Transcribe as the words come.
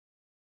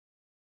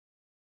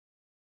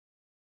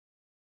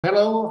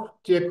Hello,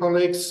 dear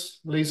colleagues,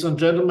 ladies and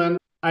gentlemen.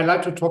 I'd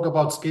like to talk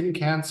about skin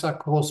cancer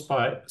caused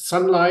by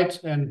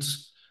sunlight, and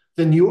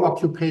the new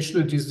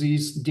occupational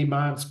disease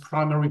demands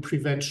primary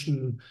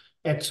prevention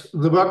at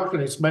the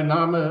workplace. My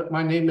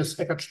name is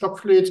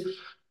Stockfleth.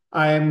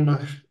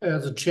 I'm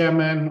the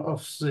chairman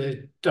of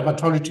the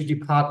dermatology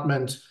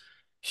department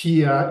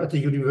here at the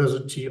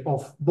University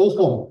of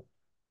Bochum.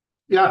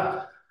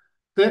 Yeah,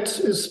 that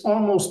is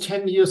almost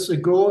 10 years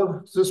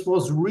ago. This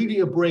was really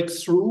a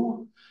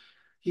breakthrough.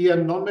 Here,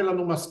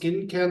 non-melanoma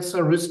skin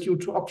cancer risk due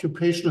to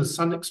occupational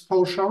sun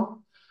exposure.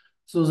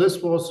 So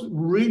this was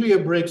really a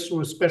breakthrough,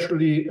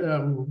 especially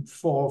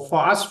for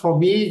us, for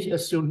me.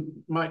 As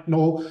you might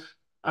know,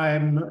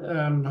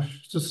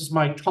 this is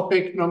my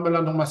topic,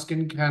 non-melanoma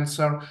skin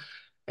cancer.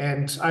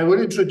 And I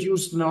will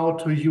introduce now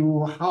to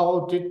you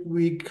how did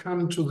we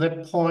come to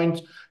that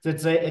point that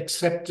they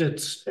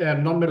accepted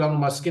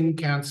non-melanoma skin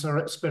cancer,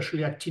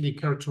 especially actinic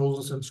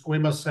keratosis and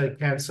squamous cell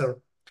cancer,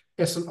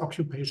 as an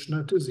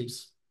occupational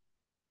disease.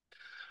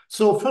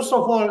 So first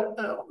of all,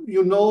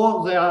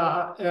 there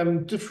are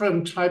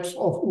different types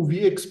of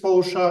UV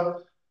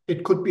exposure.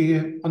 It could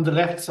be on the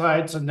left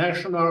side, the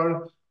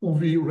national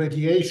UV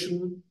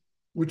radiation,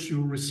 which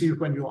you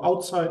receive when you're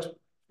outside.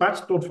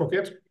 But don't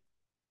forget,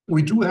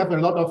 we do have a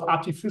lot of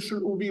artificial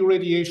UV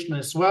radiation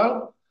as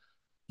well.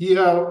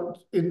 Here,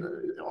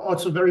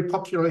 also very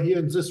popular here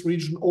in this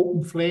region,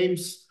 open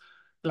flames,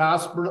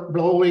 glass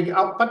blowing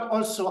out, but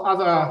also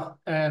other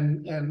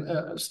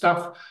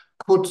stuff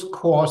could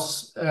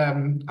cause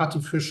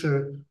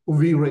artificial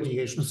UV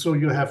radiation. So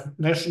you have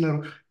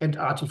national and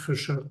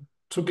artificial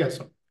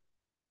together.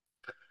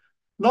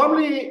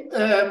 Normally,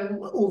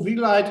 UV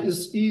light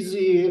is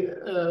easy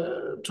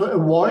to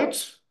avoid.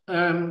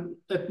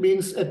 That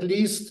means at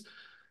least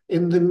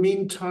in the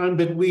meantime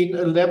between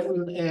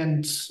 11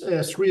 and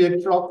 3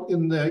 o'clock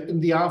in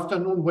the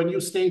afternoon, when you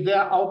stay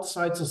there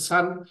outside the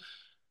sun,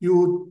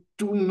 you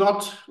do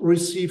not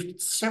receive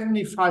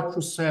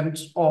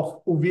 75%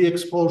 of UV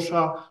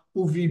exposure,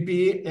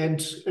 UVB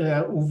and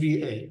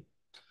UVA.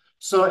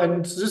 So,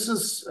 and this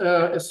is,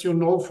 as you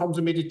know, from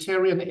the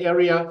Mediterranean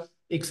area,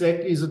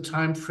 exactly the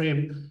time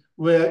frame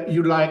where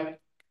you like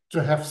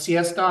to have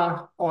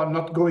siesta or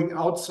not going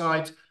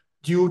outside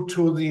due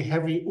to the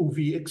heavy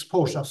UV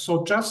exposure.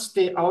 So just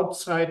stay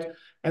outside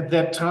at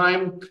that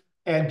time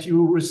and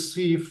you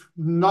receive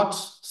not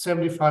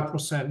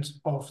 75%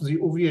 of the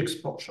UV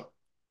exposure.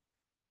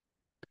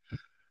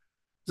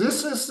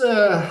 This was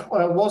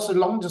a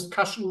long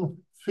discussion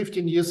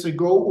 15 years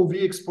ago,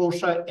 UV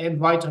exposure and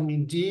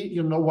vitamin D.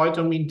 You know,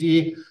 vitamin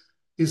D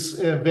is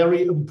a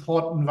very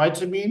important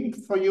vitamin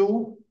for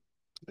you,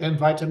 and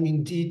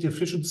vitamin D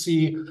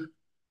deficiency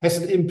has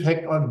an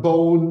impact on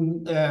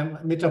bone,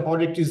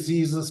 metabolic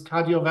diseases,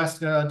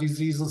 cardiovascular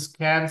diseases,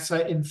 cancer,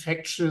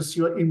 infectious,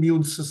 your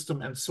immune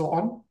system, and so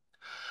on.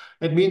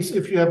 That means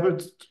if you have a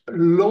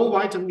low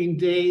vitamin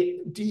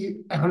D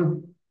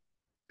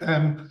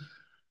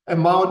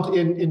amount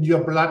in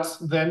your blood,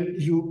 then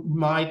you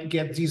might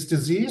get this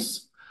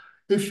disease.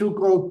 If you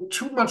go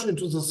too much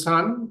into the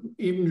sun,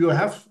 even you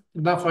have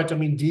enough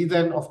vitamin D,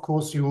 then of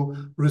course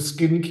you risk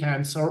skin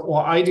cancer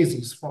or eye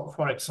disease,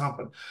 for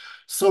example.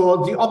 So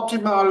the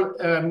optimal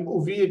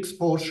UV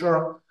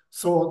exposure,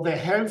 so the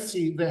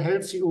healthy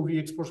UV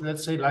exposure,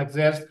 let's say like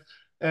that,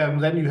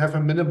 then you have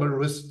a minimal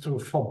risk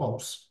for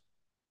both.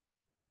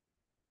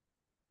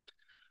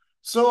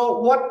 So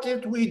what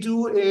did we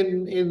do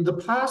in the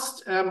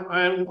past?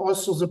 I'm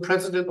also the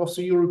president of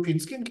the European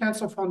Skin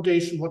Cancer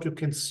Foundation, what you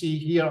can see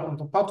here on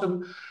the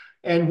bottom.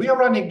 And we are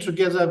running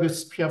together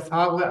with Pierre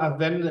Fabre,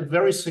 Avene, a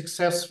very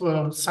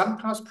successful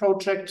SunPass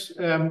project.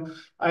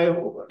 I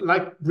would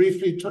like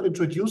briefly to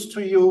introduce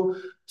to you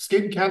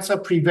skin cancer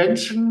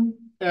prevention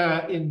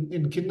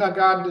in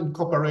kindergarten in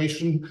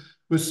cooperation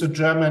with the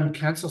German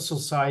Cancer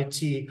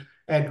Society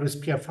and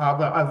with Pierre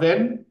Fabre,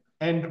 Avene,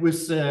 and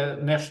with the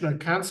National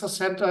Cancer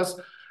Centers.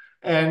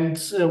 And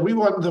we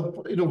won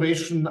the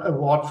Innovation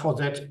Award for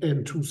that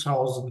in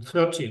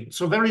 2013.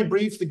 So very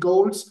brief, the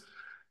goals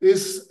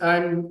is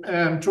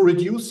to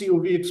reduce the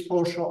UV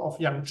exposure of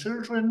young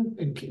children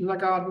in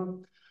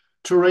kindergarten,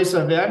 to raise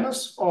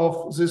awareness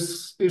of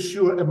this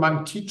issue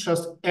among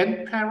teachers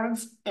and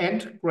parents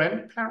and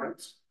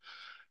grandparents,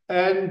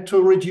 and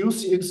to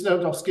reduce the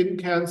incidence of skin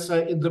cancer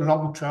in the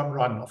long-term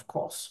run, of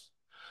course.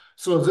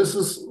 So this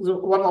is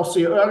one of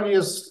the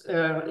earliest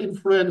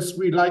influence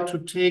we like to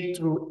take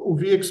to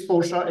UV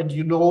exposure. And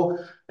you know,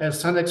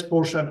 sun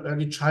exposure in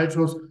early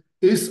childhood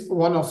is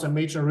one of the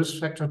major risk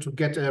factors to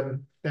get a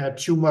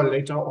tumor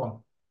later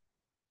on.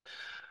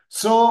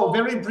 So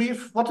very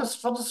brief, what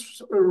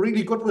is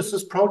really good with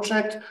this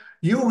project?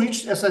 You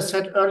reach, as I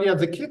said earlier,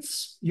 the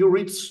kids, you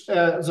reach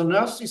the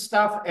nursery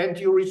staff, and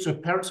you reach the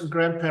parents and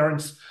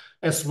grandparents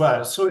as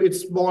well. So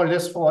it's more or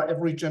less for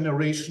every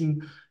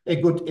generation a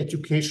good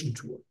education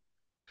tool.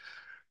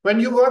 When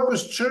you work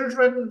with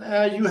children,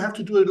 you have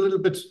to do it a little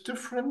bit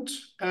different.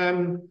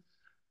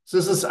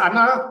 This is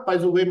Anna, by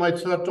the way, my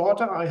third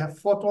daughter. I have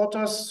 4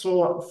 daughters.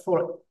 So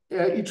for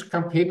each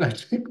campaign I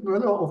take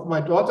of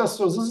my daughter.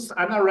 So this is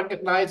Anna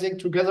recognizing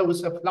together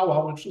with her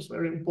flower, which is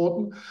very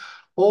important.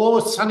 Oh,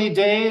 sunny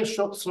day,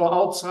 so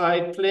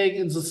outside, playing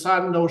in the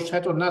sun, no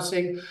shadow,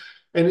 nothing.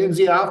 And in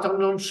the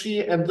afternoon,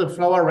 she and the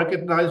flower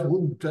recognized,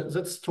 ooh,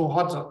 that's too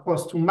hot, of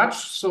course, too much.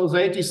 So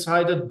they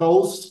decided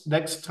both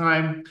next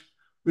time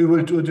we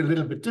will do it a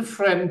little bit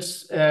different.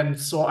 And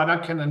so Anna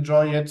can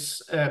enjoy it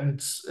and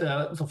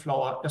the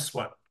flower as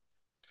well.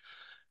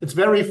 It's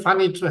very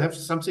funny to have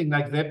something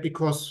like that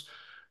because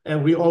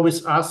we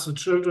always ask the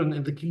children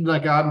in the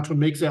kindergarten to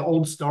make their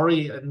own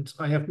story. And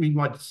I have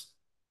meanwhile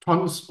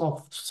thousands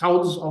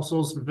of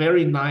those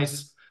very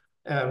nice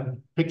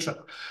pictures.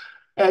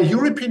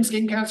 European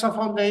Skin Cancer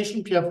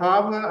Foundation, Pierre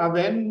Favre,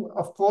 Avene,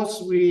 of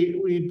course,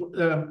 we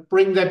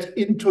bring that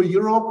into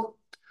Europe.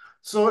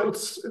 So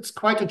it's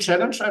quite a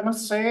challenge, I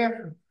must say.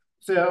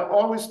 They're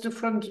always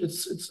different.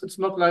 It's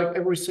not like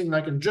everything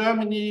like in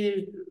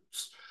Germany.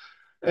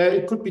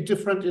 It could be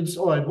different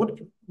or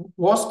it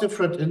was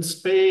different in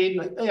Spain,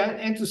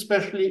 and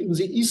especially in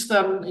the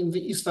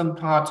eastern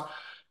part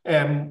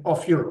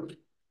of Europe.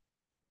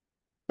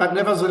 But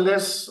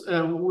nevertheless,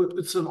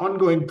 it's an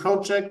ongoing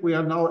project. We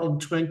are now in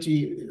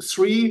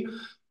 23.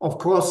 Of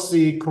course,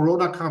 the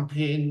Corona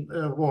campaign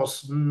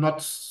was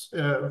not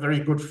very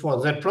good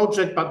for that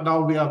project, but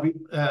now we are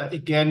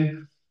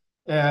again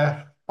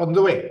on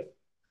the way.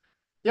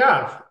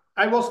 Yeah,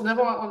 I was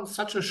never on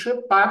such a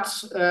ship,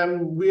 but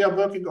we are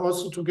working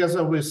also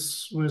together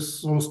with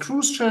those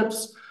cruise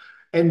ships,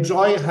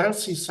 enjoy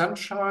healthy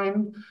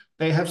sunshine.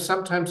 They have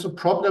sometimes a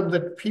problem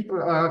that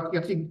people are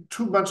getting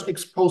too much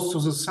exposed to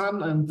the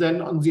sun, and then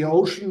on the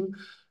ocean,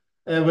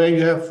 where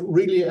you have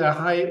really a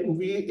high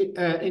UV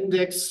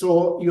index.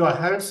 So your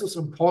health is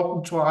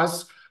important to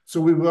us. So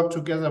we work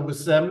together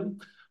with them.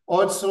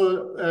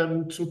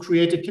 Also to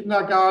create a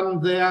kindergarten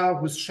there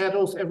with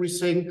shadows,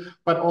 everything,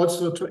 but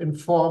also to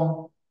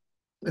inform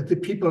the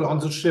people on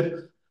the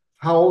ship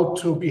how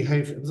to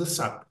behave in the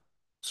sun.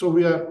 So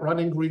we are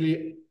running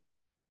really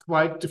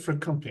quite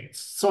different campaigns.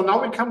 So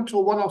now we come to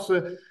one of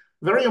the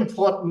very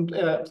important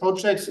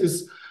projects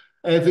is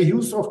the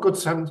use of good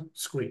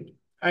sunscreen.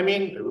 I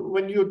mean,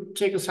 when you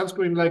take a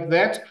sunscreen like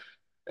that,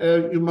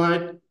 you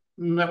might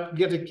not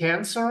get a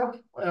cancer,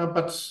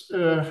 but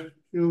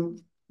you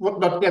would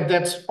not get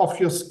that off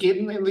your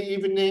skin in the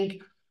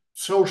evening.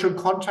 Social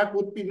contact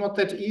would be not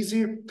that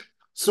easy.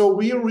 So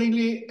we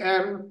really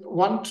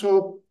want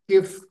to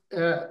give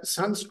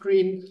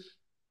sunscreen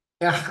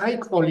a high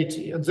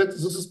quality. And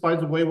this is, by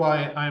the way,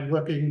 why I'm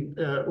working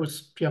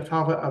with Pierre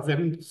Favre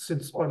Avene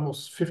since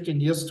almost 15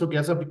 years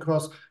together,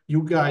 because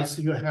you guys,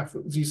 you have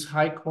these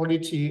high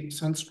quality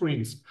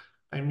sunscreens.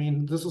 I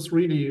mean, this is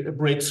really a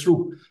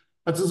breakthrough.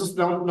 But this is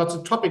not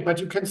the topic,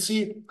 but you can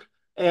see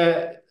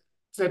that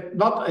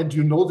not, and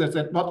you know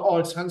that not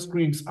all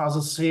sunscreens are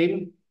the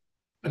same.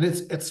 And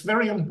it's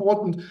very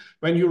important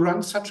when you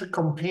run such a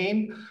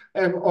campaign,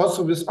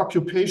 also with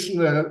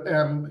occupational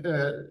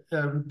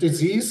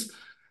disease.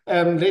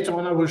 Later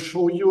on, I will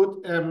show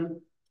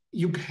you,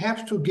 you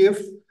have to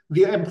give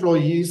the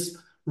employees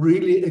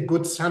really a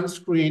good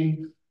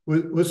sunscreen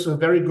with a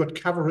very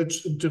good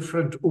coverage in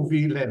different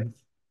UV length.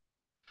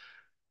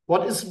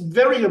 What is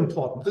very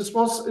important, this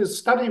was a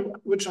study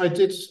which I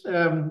did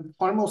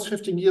almost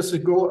 15 years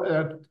ago.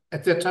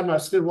 At that time, I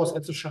still was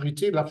at the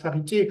Charité, La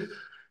Charité,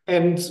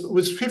 and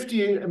with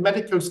 50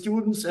 medical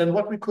students. And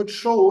what we could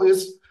show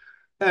is,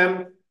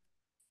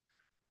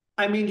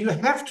 I mean, you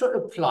have to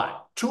apply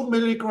 2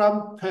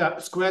 milligrams per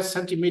square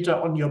centimeter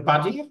on your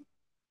body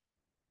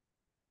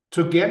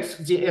to get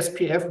the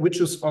SPF,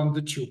 which is on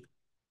the tube,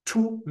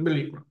 2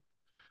 milligrams.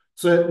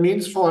 So it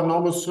means for a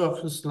normal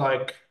surface,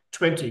 like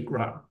 20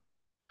 grams.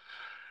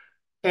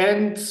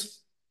 And,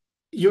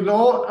 you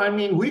know, I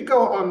mean, we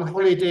go on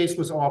holidays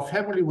with our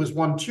family with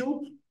one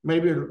tube,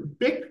 maybe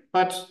big,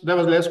 but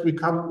nevertheless, we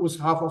come with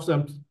half of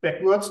them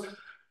backwards.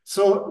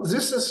 So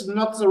this is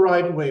not the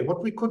right way.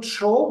 What we could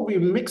show, we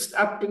mixed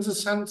up in the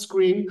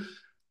sunscreen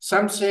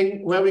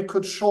something where we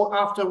could show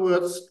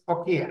afterwards,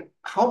 okay,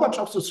 how much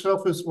of the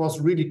surface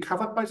was really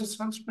covered by the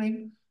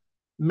sunscreen?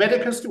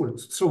 Medical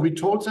students. So we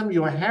told them,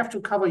 you have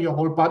to cover your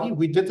whole body.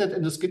 We did that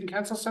in the Skin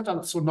Cancer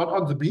Center, so not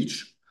on the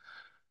beach.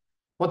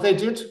 What they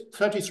did,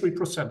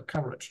 33%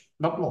 coverage,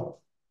 not more.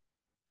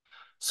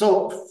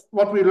 So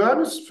what we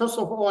learned is, first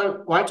of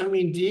all,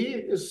 vitamin D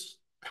is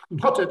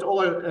not at all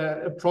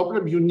a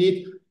problem. You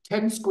need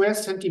 10 square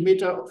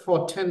centimeter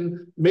for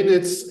 10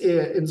 minutes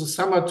in the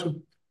summer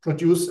to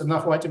produce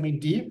enough vitamin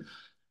D.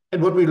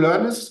 And what we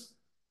learn is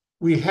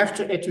we have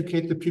to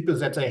educate the people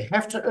that they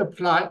have to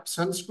apply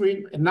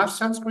sunscreen, enough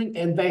sunscreen,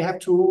 and they have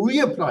to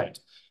reapply it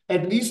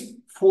at least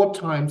 4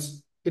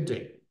 times a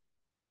day.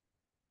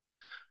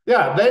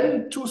 Yeah,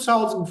 then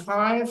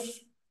 2005,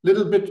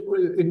 little bit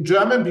in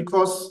German,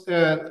 because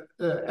at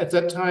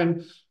that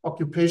time,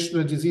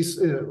 occupational disease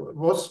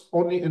was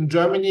only in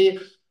Germany.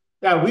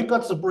 Yeah, we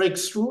got the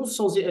breakthrough.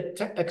 So the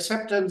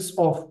acceptance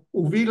of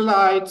UV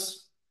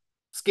lights,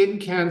 skin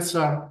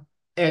cancer,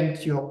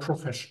 and your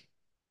profession.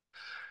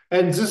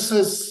 And this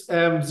is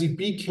the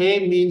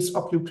BK means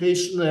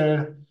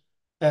occupational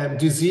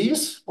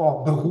disease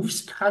or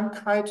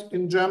Berufskrankheit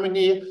in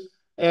Germany.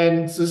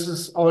 And this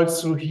is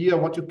also here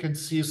what you can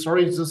see.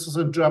 Sorry, this is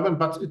in German,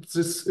 but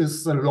this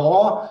is the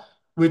law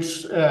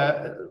which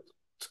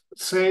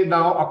say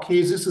now,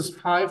 okay, this is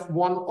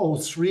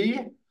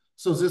 5103.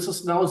 So this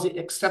is now the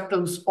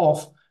acceptance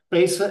of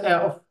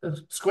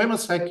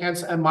squamous cell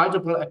cancer and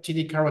multiple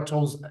actinic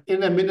keratosis.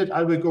 In a minute,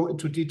 I will go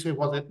into detail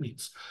what that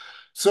means.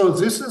 So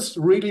this is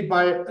really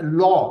by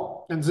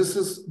law, and this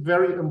is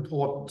very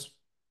important.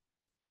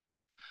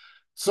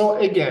 So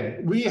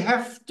again, we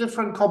have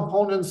different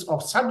components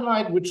of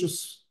sunlight, which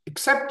is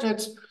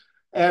accepted.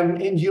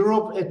 In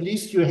Europe, at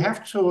least, you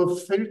have to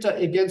filter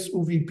against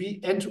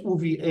UVB and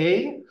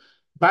UVA,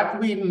 but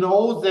we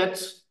know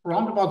that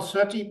around about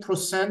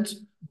 30%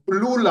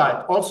 blue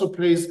light also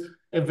plays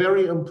a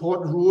very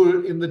important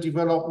role in the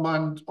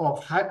development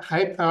of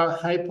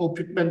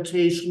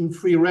hypopigmentation,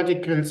 free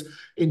radicals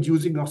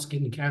inducing of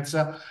skin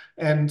cancer.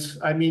 And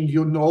I mean,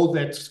 you know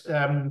that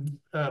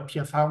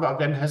Pierre Fabre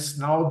then has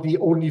now the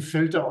only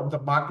filter on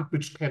the market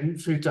which can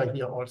filter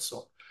here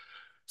also.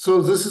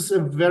 So this is a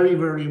very,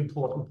 very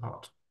important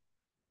part.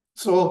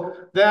 So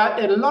there are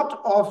a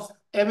lot of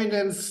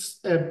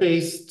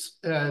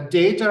evidence-based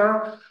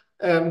data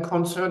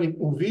concerning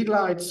UV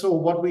light. So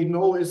what we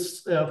know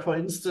is, for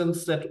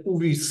instance, that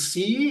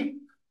UVC,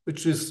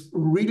 which is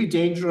really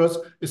dangerous,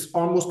 is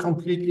almost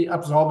completely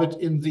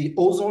absorbed in the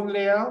ozone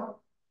layer.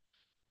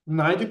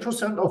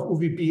 90% of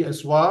UVB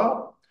as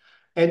well.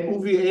 And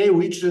UVA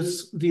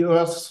reaches the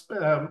Earth's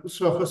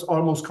surface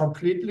almost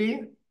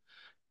completely.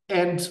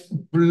 And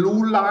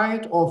blue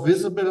light or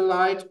visible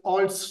light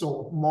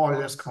also more or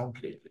less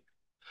completely.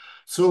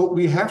 So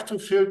we have to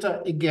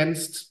filter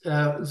against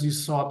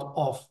this sort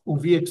of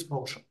UV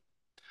exposure.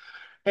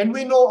 And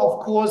we know, of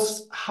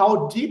course,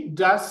 how deep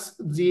does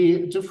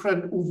the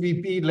different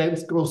UVB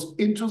lens goes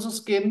into the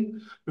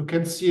skin. You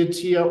can see it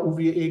here,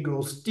 UVA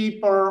goes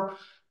deeper,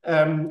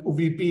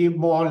 UVB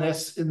more or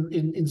less in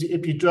the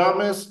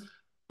epidermis.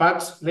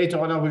 But later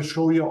on, I will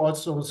show you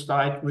also a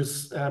slide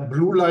with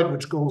blue light,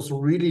 which goes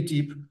really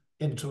deep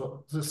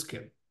into the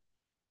skin.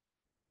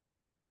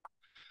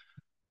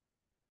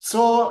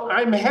 So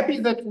I'm happy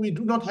that we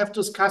do not have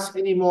to discuss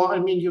anymore. I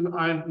mean,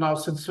 I'm now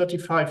since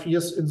 35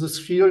 years in this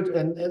field,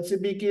 and at the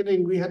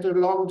beginning we had a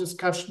long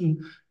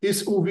discussion: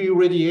 is UV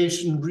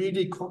radiation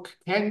really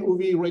can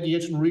UV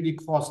radiation really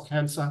cause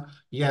cancer?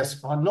 Yes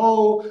or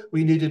no?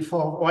 We need it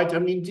for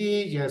vitamin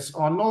D. Yes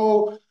or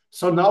no?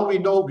 So now we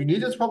know we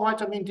need it for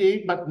vitamin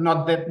D, but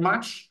not that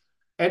much,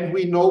 and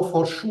we know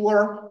for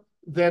sure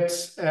that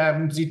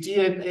the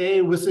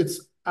DNA with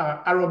its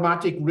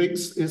aromatic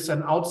rings is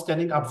an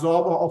outstanding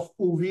absorber of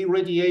UV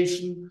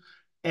radiation,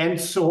 and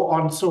so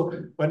on. So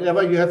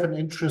whenever you have an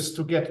interest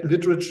to get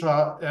literature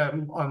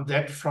on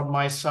that from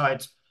my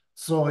side,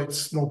 so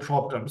it's no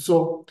problem.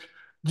 So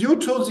due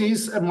to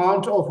this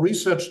amount of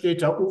research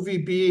data,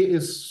 UVB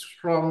is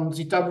from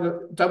the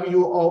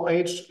WHO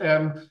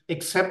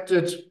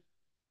accepted,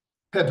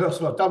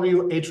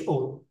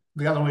 WHO,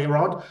 the other way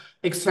around,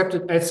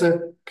 accepted as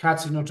a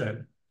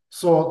carcinogen.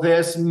 So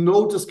there's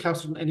no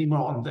discussion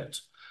anymore on that.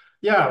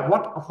 Yeah,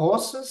 what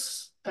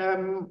causes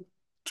too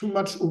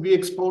much UV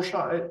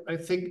exposure? I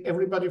think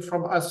everybody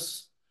from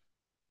us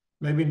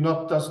maybe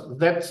not does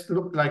that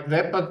look like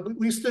that, but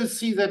we still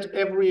see that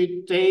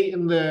every day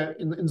in the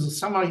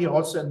summer here,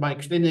 also at my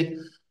clinic,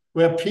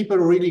 where people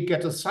really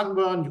get a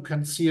sunburn. You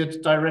can see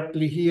it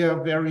directly here,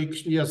 very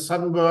clear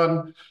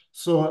sunburn.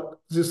 So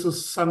this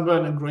is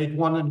sunburn in grade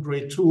 1 and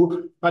grade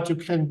 2, but you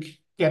can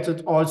get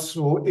it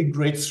also in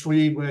grade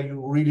 3, where you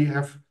really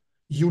have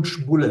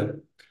huge bulle.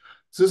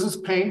 This is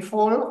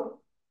painful,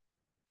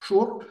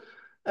 sure,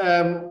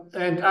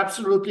 and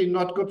absolutely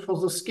not good for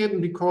the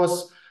skin,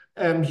 because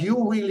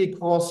you really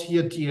cause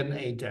here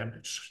DNA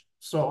damage.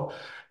 So,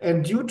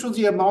 and due to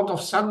the amount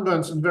of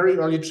sunburns in very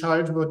early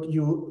childhood,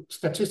 you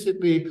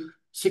statistically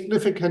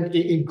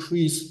significantly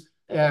increase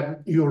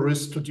your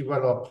risk to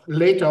develop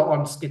later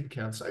on skin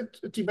cancer.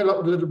 It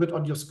develops a little bit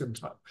on your skin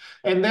type.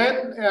 And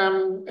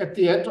then at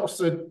the end of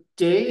the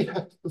day,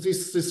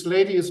 this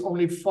lady is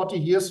only 40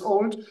 years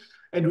old.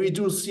 And we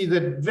do see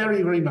that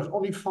very, very much,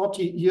 only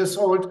 40 years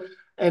old,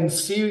 and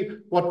see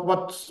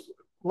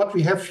what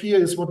we have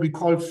here is what we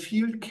call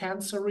field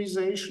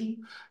cancerization.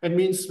 It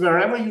means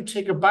wherever you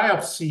take a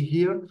biopsy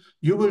here,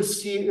 you will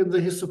see in the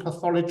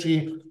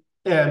histopathology,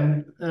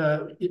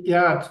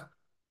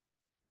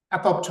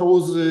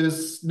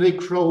 apoptosis,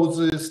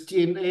 necrosis,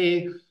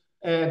 DNA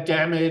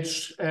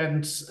damage,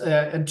 and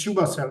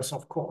tumor cells,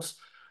 of course.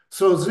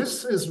 So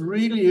this is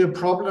really a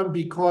problem,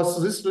 because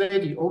this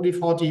lady, only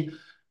 40,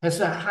 has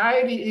a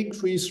highly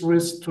increased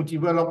risk to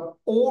develop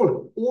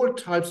all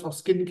types of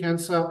skin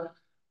cancer,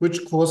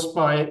 which caused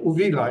by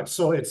UV light.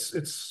 So it's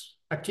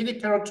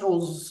actinic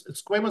keratosis,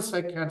 it's squamous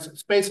cell cancer,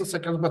 it's basal cell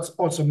cancer, but it's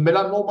also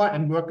melanoma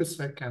and Merkel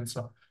cell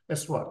cancer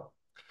as well.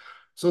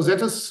 So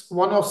that is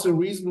one of the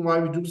reasons why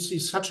we do see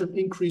such an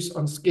increase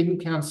on skin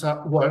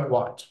cancer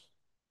worldwide.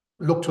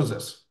 Look to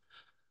this.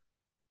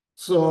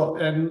 So,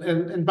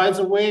 and by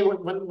the way,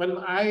 when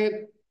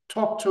I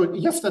talked to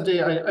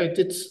yesterday, I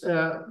did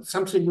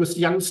something with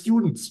young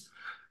students.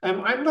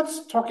 I'm not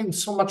talking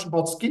so much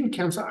about skin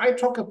cancer. I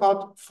talk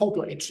about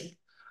photo aging.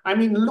 I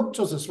mean, look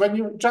to this. When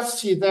you just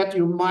see that,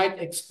 you might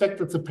expect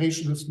that the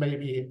patient is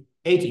maybe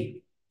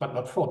 80, but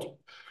not 40.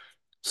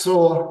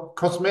 So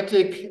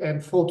cosmetic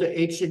and photo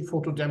aging,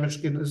 photo damaged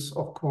skin is,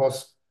 of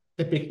course,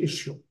 a big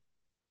issue.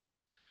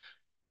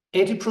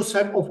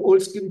 80% of all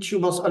skin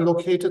tumors are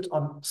located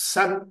on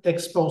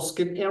sun-exposed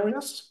skin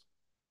areas,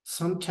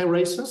 sun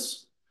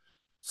terraces.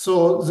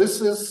 So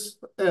this is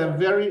a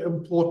very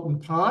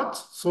important part.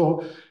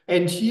 So,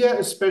 and here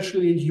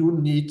especially you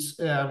need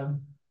sun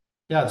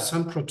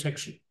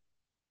protection.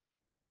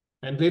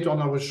 And later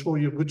on I will show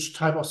you which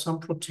type of sun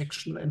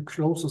protection and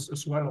clothes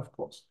as well, of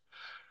course.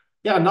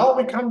 Yeah, now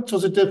we come to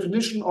the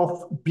definition of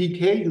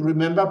BK. You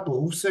remember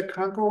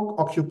Berufserkrankung,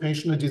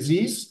 occupational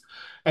disease.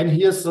 And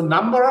here's the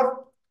number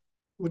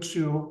which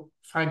you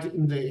find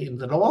in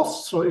the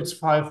laws. So it's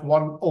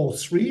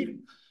 5103,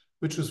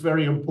 which is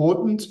very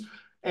important.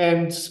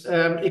 And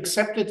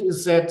accepted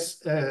is that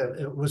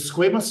with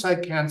squamous cell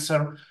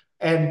cancer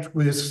and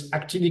with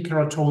actinic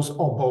keratosis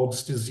or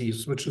Bowen's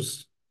disease, which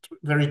is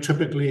very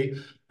typically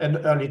an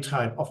early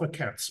type of a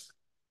cancer.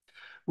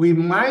 We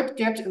might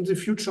get in the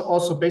future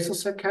also basal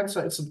cell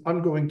cancer. It's an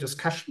ongoing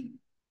discussion.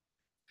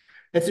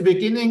 At the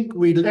beginning,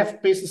 we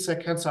left basal cell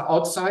cancer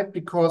outside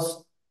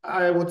because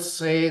I would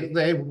say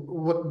they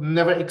would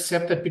never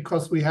accept it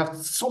because we have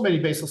so many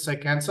basal cell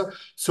cancer.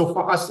 So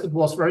for us, it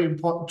was very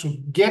important to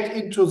get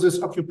into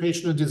this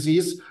occupational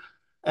disease.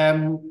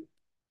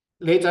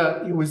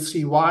 Later, you will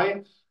see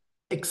why.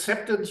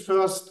 Accepted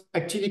first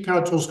actinic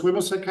keratosis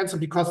squamous cell cancer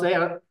because they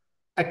are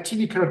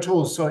actinic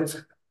keratosis. So it's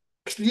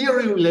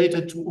clearly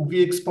related to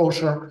UV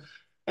exposure.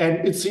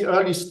 And it's the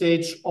early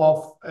stage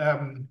of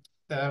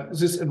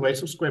this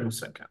invasive squamous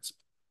cell cancer.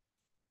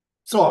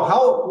 So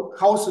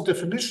how is the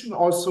definition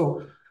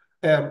also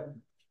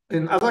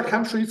in other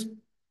countries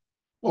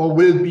or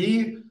will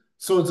be?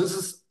 So this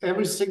is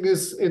everything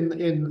is in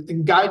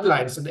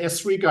guidelines, in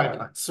S3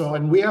 guidelines. So,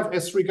 and we have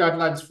S3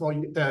 guidelines for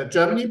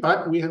Germany,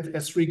 but we have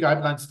S3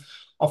 guidelines,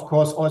 of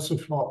course, also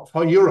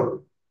for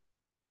Europe.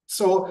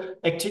 So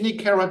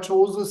actinic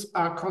keratosis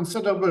are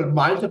considerable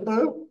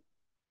multiple.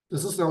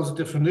 This is now the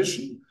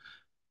definition,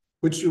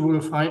 which you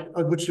will find,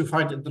 which you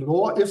find in the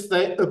law, if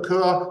they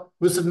occur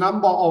with a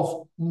number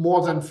of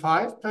more than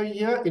 5 per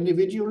year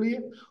individually,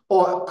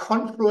 or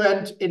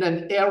confluent in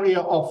an area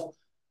of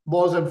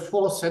more than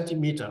 4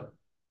 centimeters,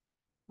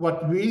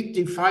 what we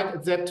defined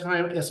at that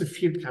time as a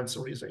field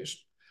cancerization.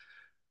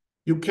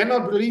 You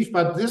cannot believe,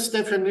 but this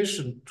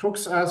definition took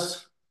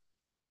us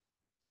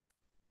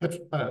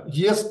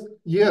years,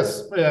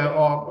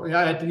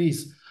 at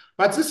least.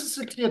 But this is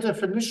a clear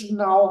definition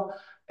now.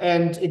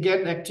 And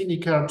again,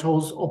 actinic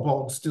keratosis or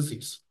Bowen's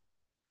disease.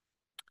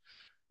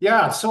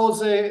 Yeah, so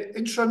the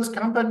insurance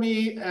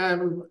company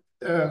who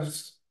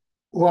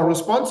are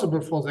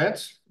responsible for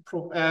that,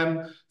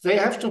 they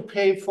have to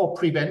pay for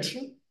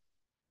prevention,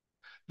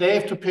 they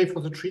have to pay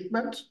for the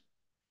treatment,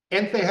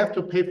 and they have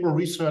to pay for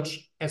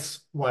research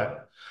as well.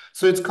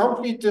 So it's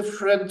completely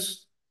different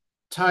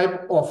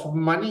type of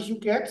money you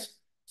get.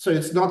 So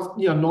it's not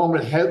your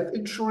normal health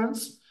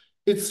insurance.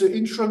 It's the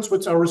insurance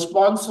which are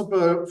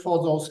responsible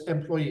for those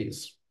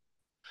employees.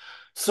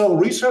 So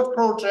research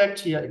project,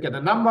 here again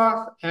a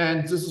number,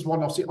 and this is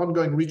one of the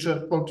ongoing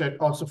research projects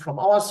also from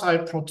our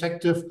side,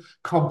 protective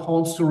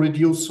compounds to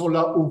reduce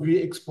solar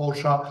UV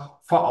exposure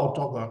for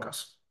outdoor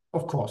workers.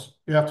 Of course,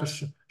 you have to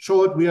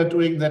show it. We are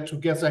doing that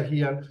together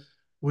here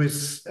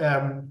with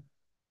the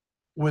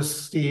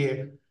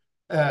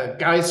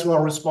guys who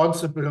are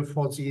responsible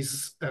for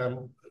these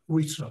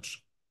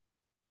research.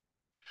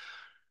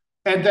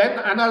 And then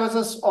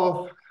analysis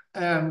of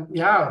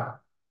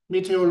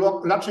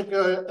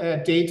meteorological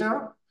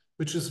data,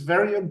 which is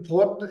very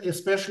important,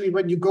 especially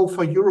when you go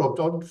for Europe.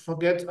 Don't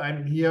forget,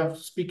 I'm here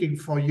speaking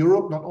for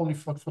Europe, not only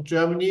for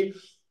Germany.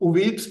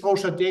 UV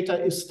exposure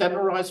data is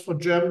standardized for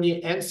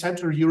Germany and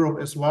Central Europe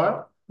as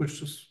well,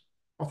 which is,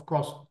 of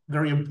course,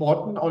 very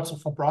important also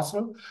for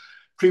Brussels.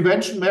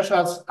 Prevention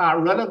measures are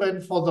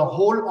relevant for the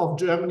whole of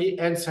Germany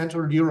and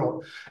Central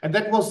Europe. And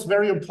that was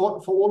very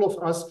important for all of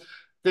us,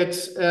 that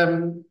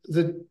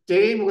the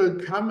day will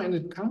come, and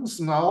it comes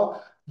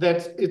now,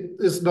 that it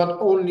is not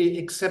only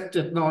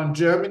accepted now in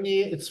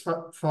Germany, it's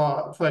for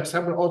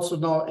example, also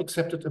now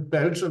accepted in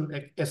Belgium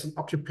as an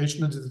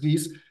occupational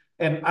disease,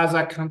 and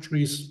other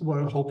countries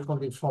will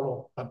hopefully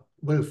follow,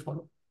 will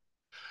follow.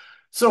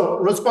 So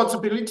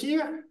responsibility,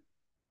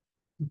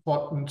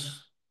 important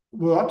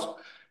word.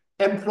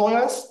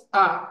 Employers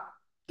are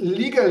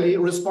legally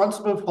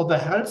responsible for the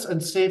health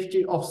and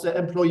safety of the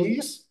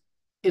employees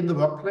in the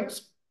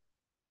workplace.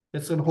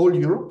 It's in whole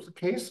Europe the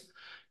case.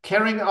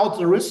 Carrying out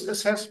the risk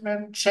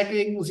assessment,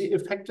 checking the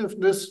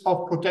effectiveness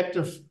of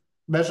protective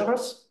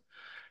measures,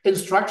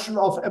 instruction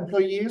of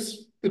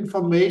employees,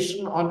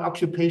 information on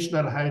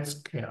occupational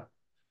health care.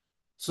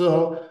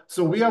 So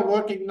we are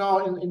working now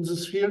in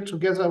this field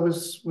together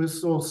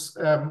with those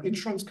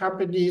insurance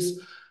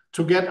companies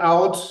to get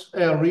out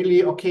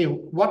really, okay,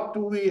 what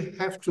do we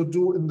have to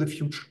do in the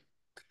future?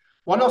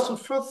 One of the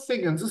first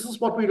things, and this is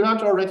what we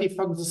learned already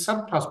from the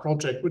SunPass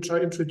project, which I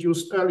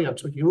introduced earlier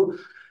to you,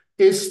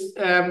 is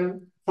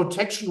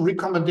protection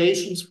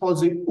recommendations for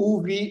the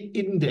UV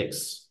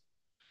index.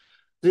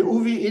 The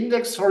UV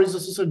index, sorry,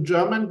 this is in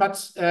German, but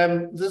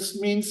this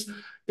means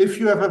if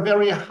you have a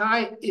very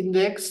high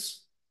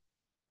index,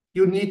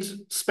 you need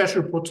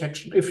special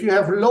protection. If you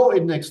have low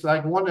index,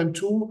 like 1 and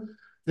 2,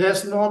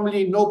 there's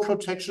normally no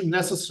protection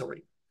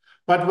necessary.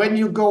 But when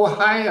you go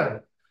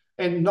higher,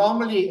 and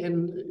normally,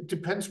 and it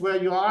depends where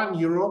you are in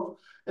Europe,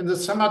 in the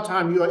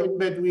summertime, you are in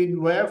between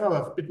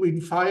wherever,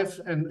 between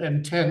 5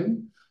 and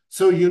 10.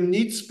 So you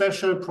need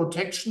special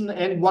protection.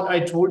 And what I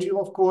told you,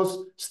 of course,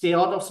 stay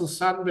out of the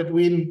sun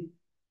between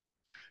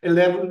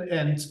 11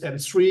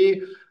 and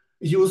 3,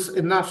 use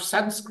enough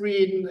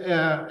sunscreen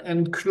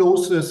and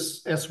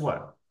clothes as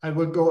well. I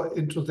will go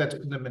into that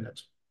in a minute.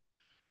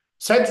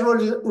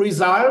 Central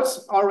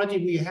results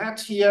already we had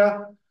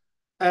here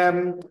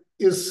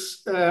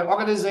is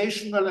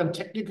organizational and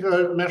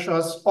technical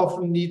measures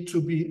often need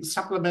to be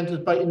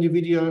supplemented by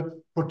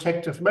individual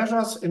protective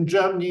measures. In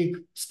Germany,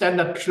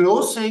 standard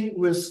clothing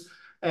with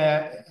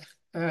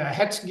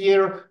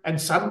headgear and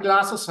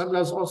sunglasses.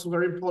 Sunglasses also a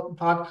very important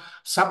part,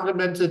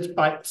 supplemented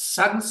by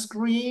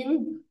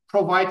sunscreen,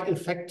 provide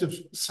effective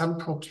sun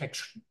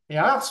protection.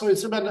 Yeah, so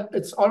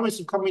it's always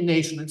a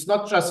combination. It's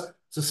not just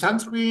the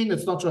sunscreen,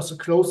 it's not just the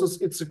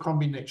clothes, it's a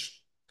combination.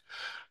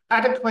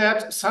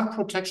 Adequate sun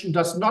protection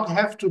does not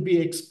have to be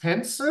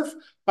expensive,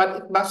 but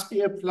it must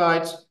be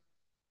applied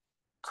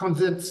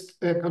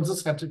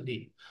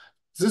consistently.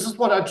 This is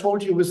what I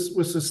told you with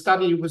the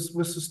study with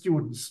the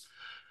students.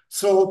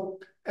 So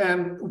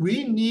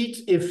we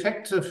need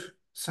effective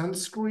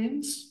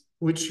sunscreens,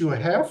 which you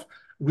have.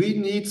 We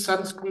need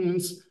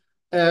sunscreens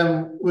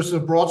with a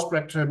broad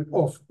spectrum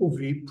of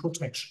UV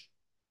protection.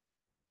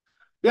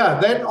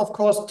 Yeah, then, of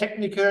course,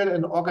 technical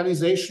and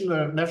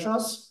organizational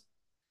measures.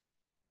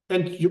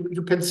 And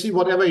you can see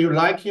whatever you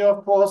like here,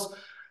 of course.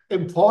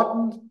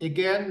 Important,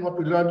 again, what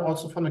we learned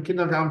also from the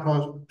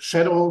kindergarten,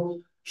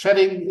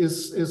 shedding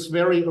is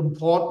very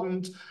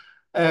important.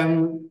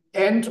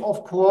 And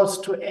of course,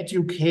 to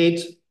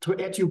educate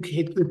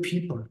the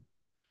people.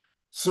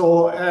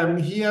 So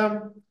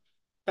here,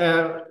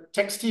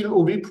 textile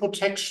UV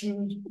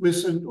protection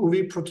with an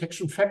UV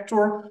protection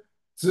factor.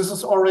 This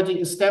is already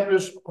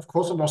established, of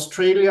course, in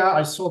Australia.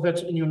 I saw that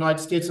in the United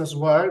States as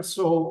well.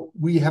 So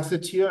we have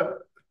that here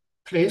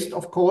placed,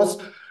 of course,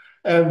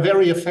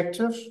 very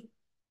effective.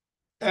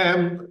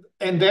 And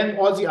then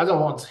all the other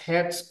ones,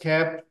 hats,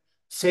 cap,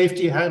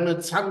 safety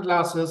helmet,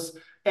 sunglasses,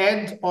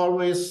 and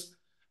always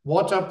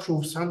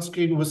waterproof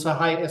sunscreen with a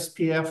high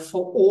SPF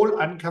for all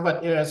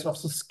uncovered areas of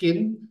the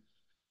skin.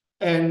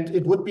 And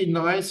it would be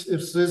nice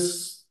if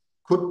this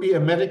could be a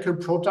medical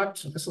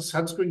product. As a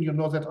sunscreen, you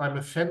know that I'm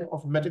a fan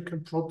of medical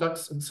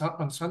products on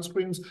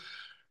sunscreens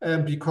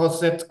because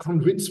that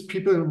convinces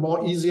people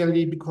more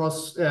easily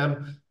because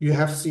you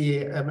have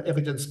the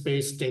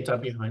evidence-based data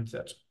behind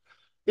that.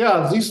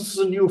 Yeah, this is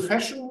a new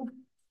fashion.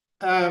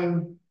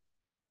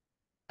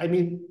 I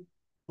mean,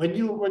 when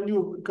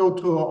you go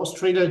to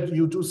Australia,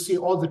 you do see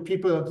all the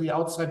people, the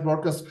outside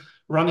workers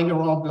running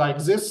around like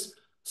this.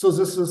 So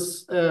this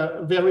is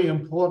very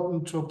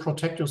important to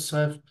protect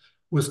yourself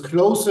with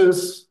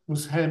clothes,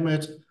 with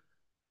helmet,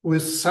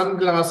 with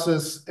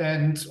sunglasses,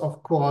 and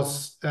of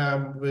course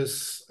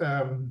with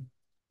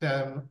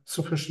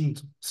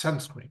sufficient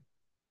sunscreen.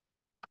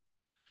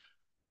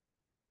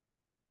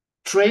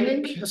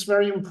 Training is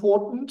very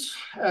important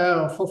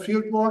for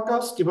field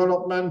workers,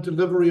 development,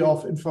 delivery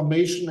of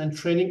information and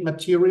training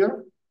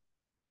material.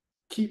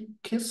 Keep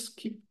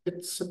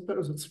it simple,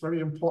 it's very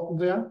important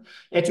there.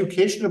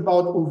 Education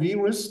about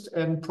UV risk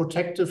and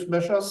protective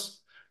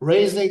measures,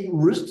 raising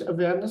risk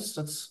awareness,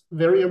 that's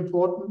very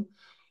important.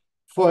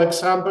 For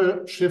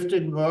example,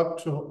 shifting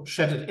work to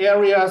shaded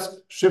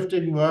areas,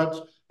 shifting work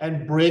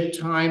and break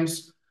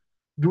times.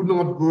 Do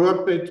not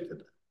work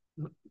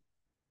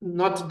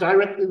not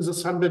directly in the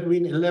sun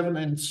between 11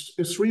 and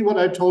 3, what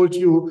I told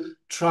you.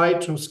 Try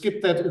to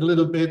skip that a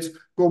little bit,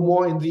 go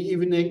more in the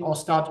evening or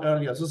start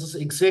earlier. This is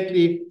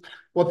exactly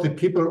what the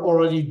people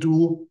already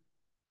do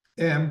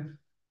in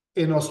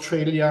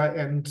Australia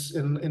and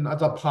in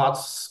other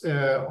parts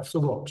of the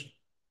world.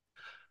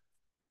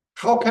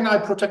 How can I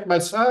protect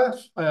myself?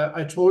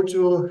 I told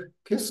you,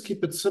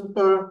 keep it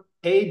simple.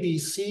 A, B,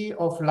 C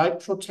of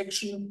light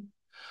protection.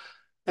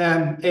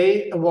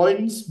 A,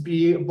 avoidance,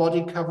 B,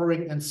 body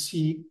covering, and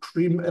C,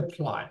 cream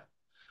apply.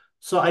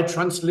 So I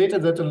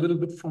translated that a little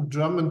bit from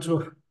German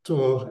to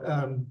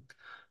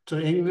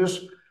English.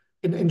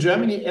 In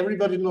Germany,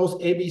 everybody knows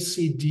A, B,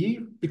 C, D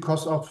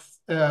because of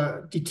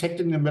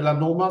detecting the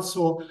melanoma.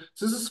 So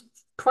this is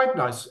quite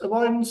nice.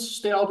 Avoidance,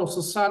 stay out of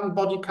the sun,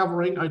 body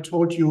covering, I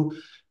told you,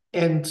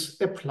 and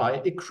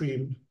apply a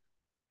cream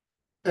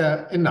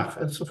enough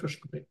and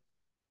sufficiently.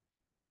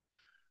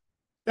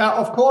 Yeah,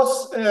 of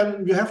course,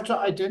 you have to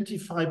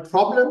identify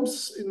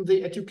problems in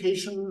the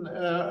education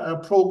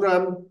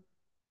program.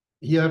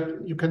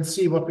 Here you can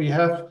see what we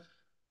have.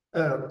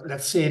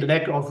 Let's say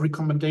lack of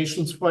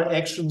recommendations for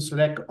actions,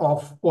 lack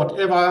of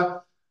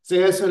whatever.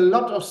 There's a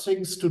lot of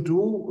things to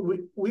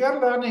do. We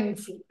are learning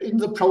in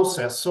the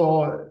process.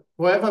 So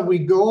wherever we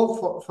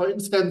go, for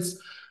instance,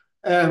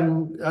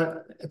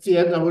 at the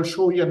end, I will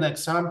show you an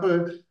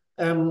example.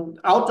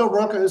 Outdoor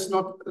worker is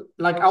not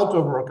like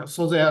outdoor worker.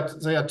 So they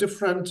are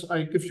different.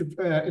 I give you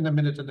in a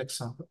minute an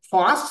example.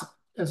 For us,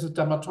 as a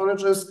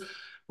dermatologist,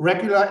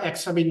 regular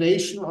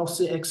examination of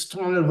the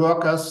external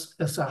workers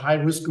as a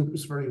high-risk group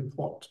is very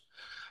important.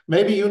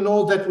 Maybe you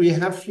know that we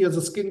have here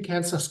the skin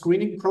cancer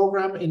screening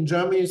program in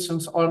Germany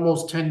since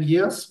almost 10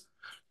 years,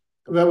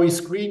 where we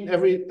screen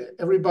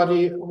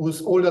everybody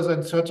who's older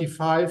than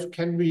 35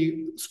 can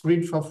be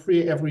screened for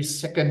free every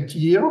second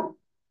year.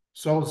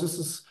 So this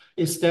is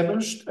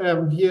established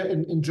here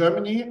in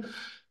Germany.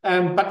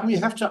 But we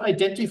have to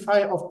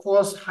identify, of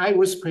course,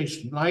 high-risk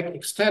patients, like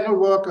external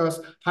workers,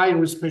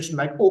 high-risk patients,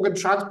 like organ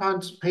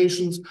transplant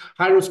patients,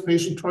 high-risk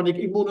patients, chronic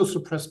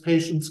immunosuppressed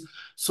patients.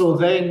 So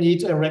they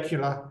need a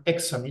regular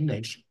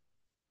examination.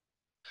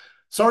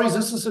 Sorry,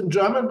 this is in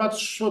German, but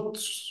should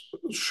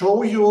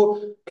show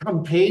you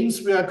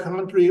campaigns we are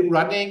currently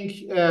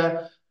running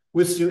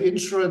with your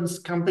insurance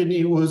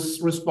company who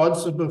is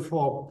responsible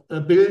for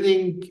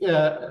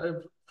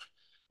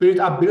build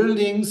up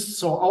buildings,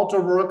 so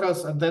outdoor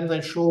workers, and then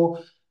they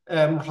show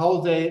how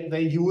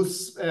they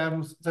use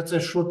that they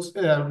should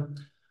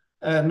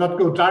not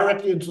go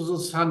directly into the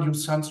sun,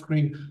 use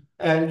sunscreen,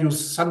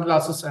 use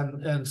sunglasses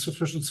and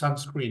sufficient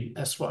sunscreen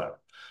as well.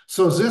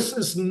 So this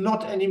is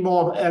not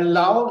anymore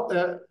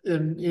allowed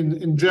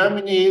in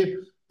Germany,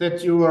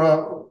 that you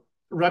are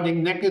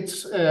running naked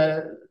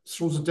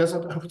through the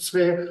desert, I would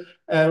say,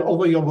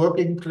 over your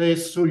working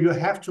place. So you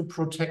have to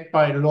protect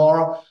by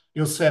law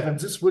yourself, and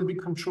this will be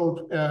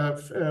controlled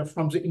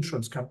from the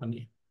insurance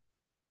company.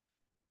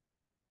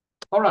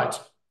 All right.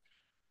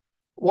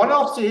 One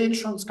of the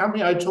insurance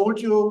company I told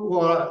you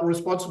were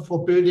responsible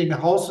for building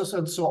houses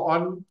and so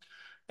on.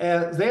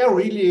 They are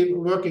really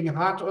working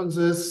hard on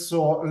this.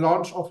 So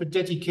launch of a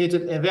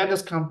dedicated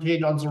awareness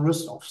campaign on the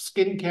risk of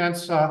skin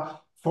cancer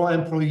for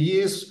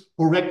employees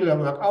who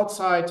regularly work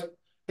outside,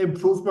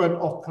 improvement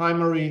of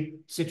primary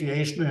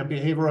situational and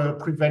behavioral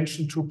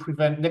prevention to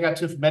prevent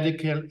negative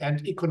medical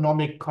and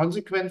economic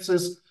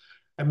consequences.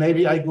 And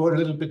maybe I go a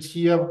little bit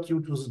here due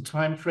to the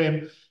time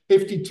frame.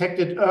 If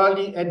detected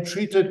early and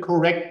treated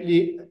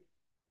correctly,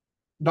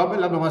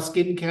 non-melanoma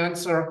skin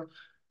cancer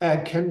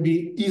can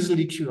be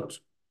easily cured.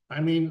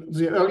 I mean,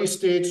 the early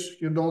stage,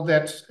 you know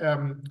that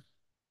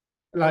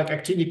like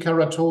actinic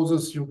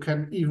keratosis, you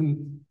can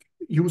even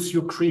use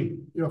your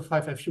cream, your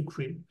 5FU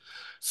cream.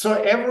 So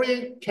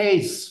every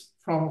case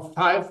from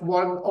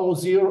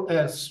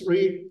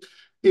 5103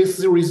 is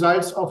the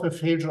results of a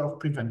failure of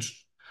prevention.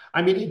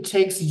 I mean, it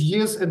takes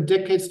years and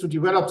decades to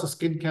develop the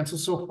skin cancer.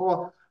 So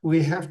far,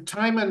 we have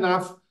time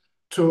enough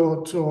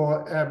to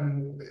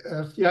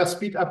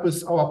speed up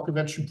with our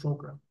prevention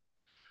program.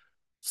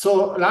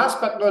 So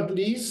last but not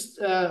least,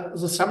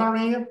 the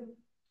summary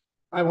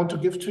I want to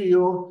give to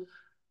you.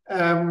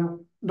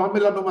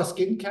 Non-melanoma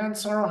skin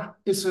cancer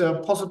is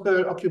a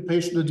possible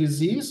occupational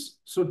disease,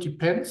 so it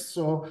depends.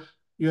 So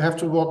you have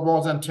to work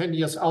more than 10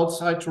 years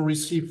outside to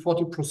receive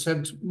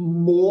 40%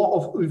 more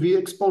of UV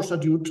exposure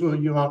due to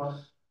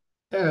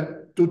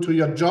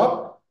your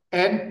job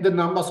and the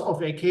numbers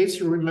of AKs,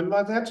 you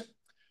remember that.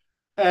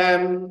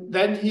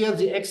 Then here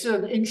the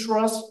accident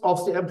insurance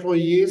of the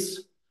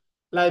employees,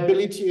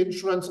 liability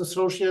insurance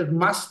associated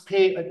must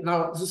pay,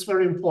 now this is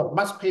very important,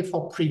 must pay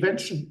for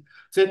prevention.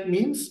 That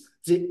means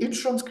the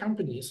insurance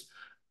companies,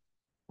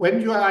 when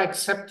you are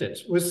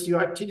accepted with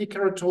your actinic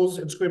keratosis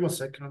and squamous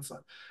cell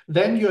cancer,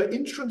 then your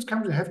insurance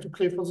company have to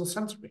pay for the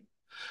sunscreen.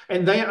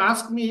 And they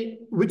ask me,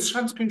 which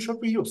sunscreen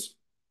should we use?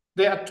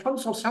 There are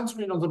tons of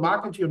sunscreen on the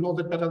market. You know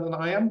that better than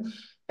I am.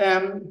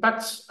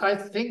 But I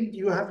think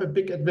you have a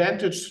big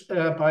advantage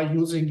by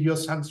using your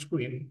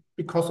sunscreen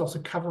because of the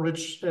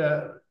coverage,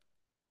 for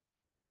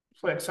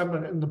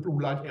example, in the blue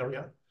light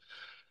area.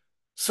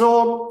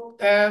 So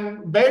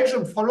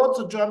Belgium followed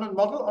the German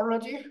model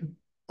already.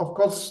 Of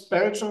course,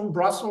 Belgium,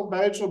 Brussels,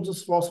 Belgium,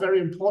 this was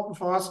very important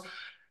for us.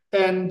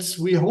 And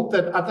we hope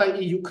that other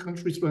EU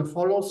countries will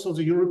follow. So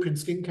the European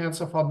Skin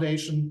Cancer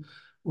Foundation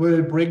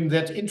will bring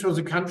that into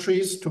the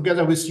countries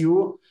together with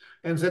you.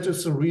 And that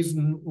is the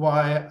reason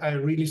why I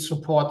really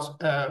support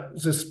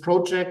this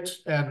project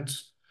and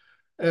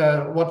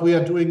what we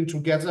are doing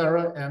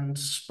together and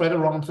spread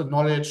around the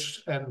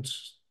knowledge. And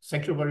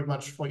thank you very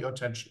much for your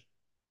attention.